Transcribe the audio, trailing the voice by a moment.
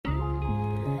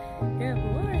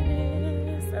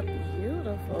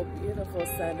beautiful, beautiful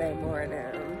Sunday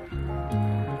morning.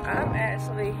 I'm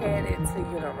actually headed to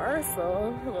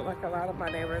Universal. Look like a lot of my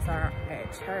neighbors are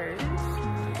at church,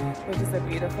 which is a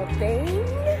beautiful thing.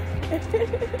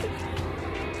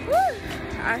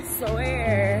 I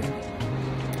swear,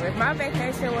 if my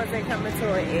vacation wasn't coming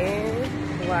to an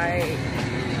end, like,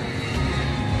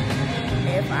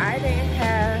 if I didn't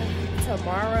have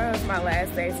tomorrow as my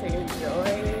last day to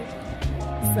enjoy,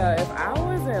 so if I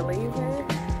wasn't leaving,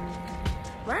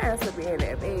 my ass would be in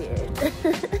that bed.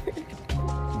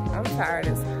 I'm tired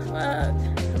as fuck.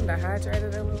 I'm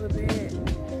dehydrated a little bit.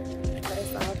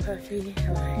 It's all puffy.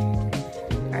 Like,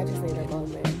 I just need a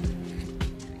moment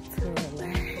to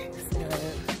relax.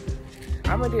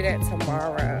 I'm gonna do that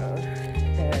tomorrow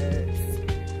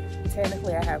because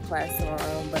technically I have class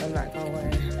tomorrow, but I'm not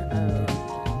going.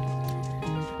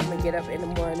 I'm gonna get up in the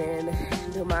morning,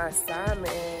 do my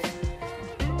assignment,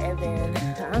 and then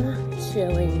I'm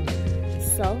chilling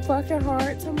so fucking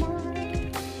hard tomorrow.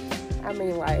 I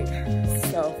mean, like,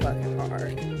 so fucking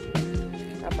hard.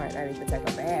 I might not even take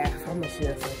a bath. I'm gonna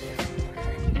chill so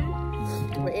damn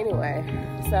hard. But anyway,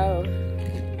 so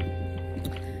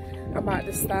I'm about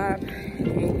to stop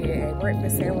and get a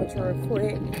breakfast sandwich real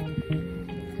quick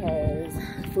because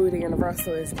food in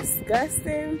Universal is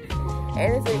disgusting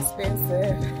and it's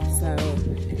expensive. So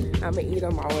I'm gonna eat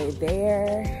them all the way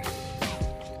there,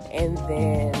 and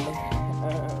then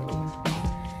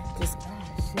just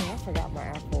shit. I forgot my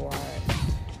Apple Watch.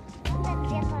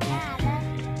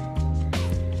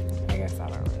 I guess I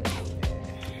don't really need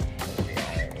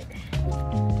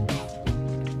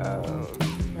that. I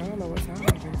don't know what time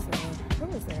it is. So what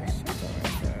is that shit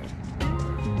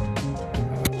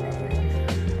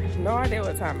on? No idea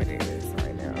what time it is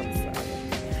right now. I'm sorry.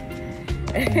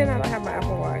 And I don't have my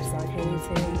Apple Watch, so I can't even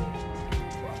tell you.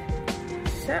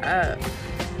 Shut up.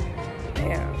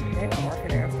 Damn, they don't work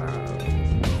in outside.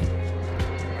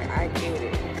 I get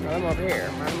it. I'm over here,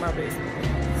 minding my business.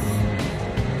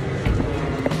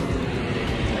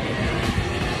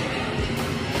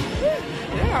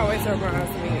 That always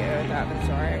reminds me of Dr.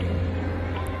 Dre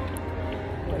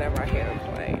whenever I hear him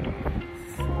play.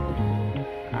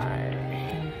 Alright.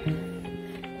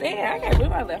 Damn, I can't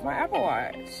believe I left my Apple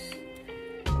Watch.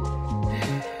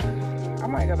 I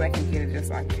might go back and get it just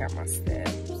so I can count my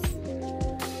steps.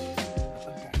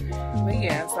 Okay. But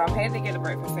yeah, so I'm headed to get a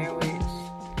breakfast sandwich.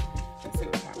 Let's see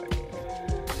what time it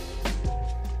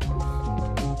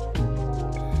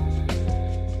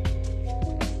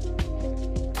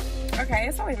is. Okay,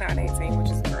 it's only 9:18,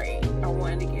 which is great. I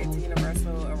wanted to get to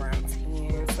Universal around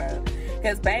 10, so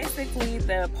because basically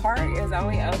the park is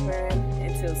only open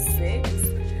until 6,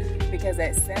 because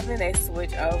at 7 they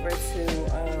switch over to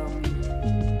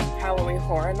Halloween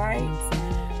Horror Nights,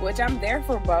 which I'm there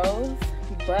for both,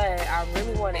 but I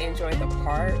really want to enjoy the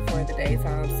park for the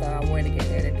daytime, so I wanted to get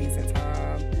there at a decent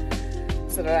time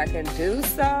so that I can do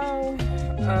so.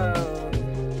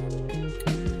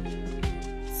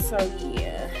 So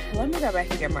yeah, let me go back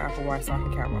and get my Apple Watch so I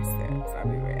can count my steps. I'll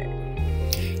be back.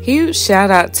 Huge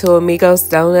shout out to Amigos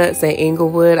Donuts in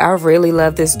Inglewood. I really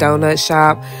love this donut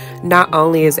shop. Not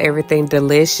only is everything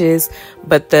delicious,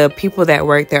 but the people that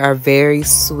work there are very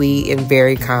sweet and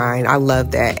very kind. I love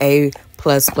that. A++++.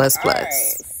 Alright,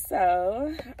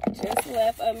 so I just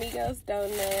left Amigos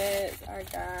Donuts. I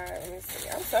got, let me see.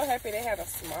 I'm so happy they had a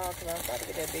small because I was about to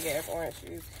get that big ass orange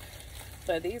juice.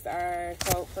 But these are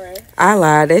cold pressed. I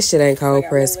lied, that shit ain't cold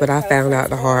pressed, but I found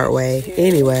out the hard way.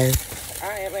 Anyway.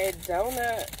 I am a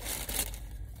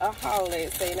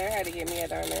donut-aholic, so you know how to get me a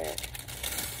donut.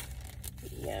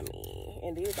 Yummy.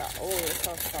 And these are, oh, it's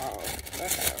so soft.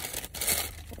 Okay.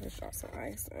 Let's drop some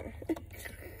ice in.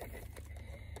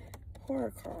 Poor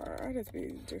car. I just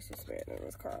be disrespecting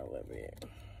this car a little bit.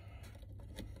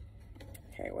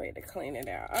 Can't wait to clean it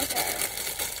out. Okay.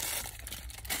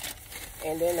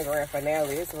 And then the grand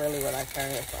finale is really what I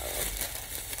came from.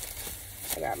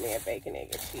 I got me a bacon,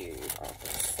 egg, and cheese off the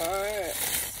side,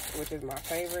 which is my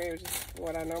favorite, which is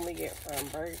what I normally get from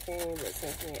Burger King, but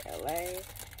since we're in LA,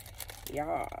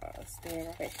 y'all, damn,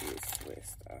 I think she was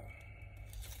Swiss though.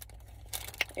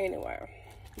 Anyway,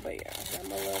 but yeah, got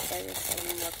my little favorite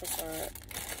from my croissant.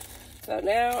 So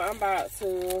now I'm about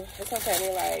to, it's gonna take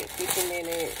me like 50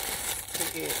 minutes to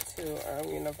get to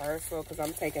Universal because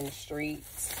I'm taking the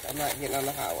streets. I'm not getting on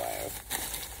the highway.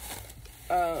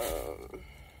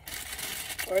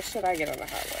 Or should I get on the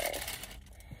highway?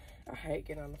 I hate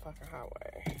getting on the fucking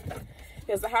highway.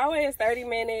 Because the highway is 30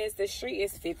 minutes, the street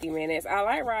is 50 minutes. I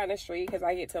like riding the street because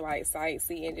I get to like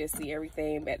sightsee and just see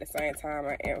everything, but at the same time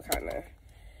I am kind of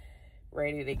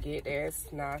ready to get there. It's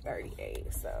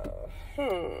 9:38, so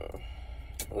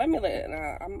let me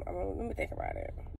think about it.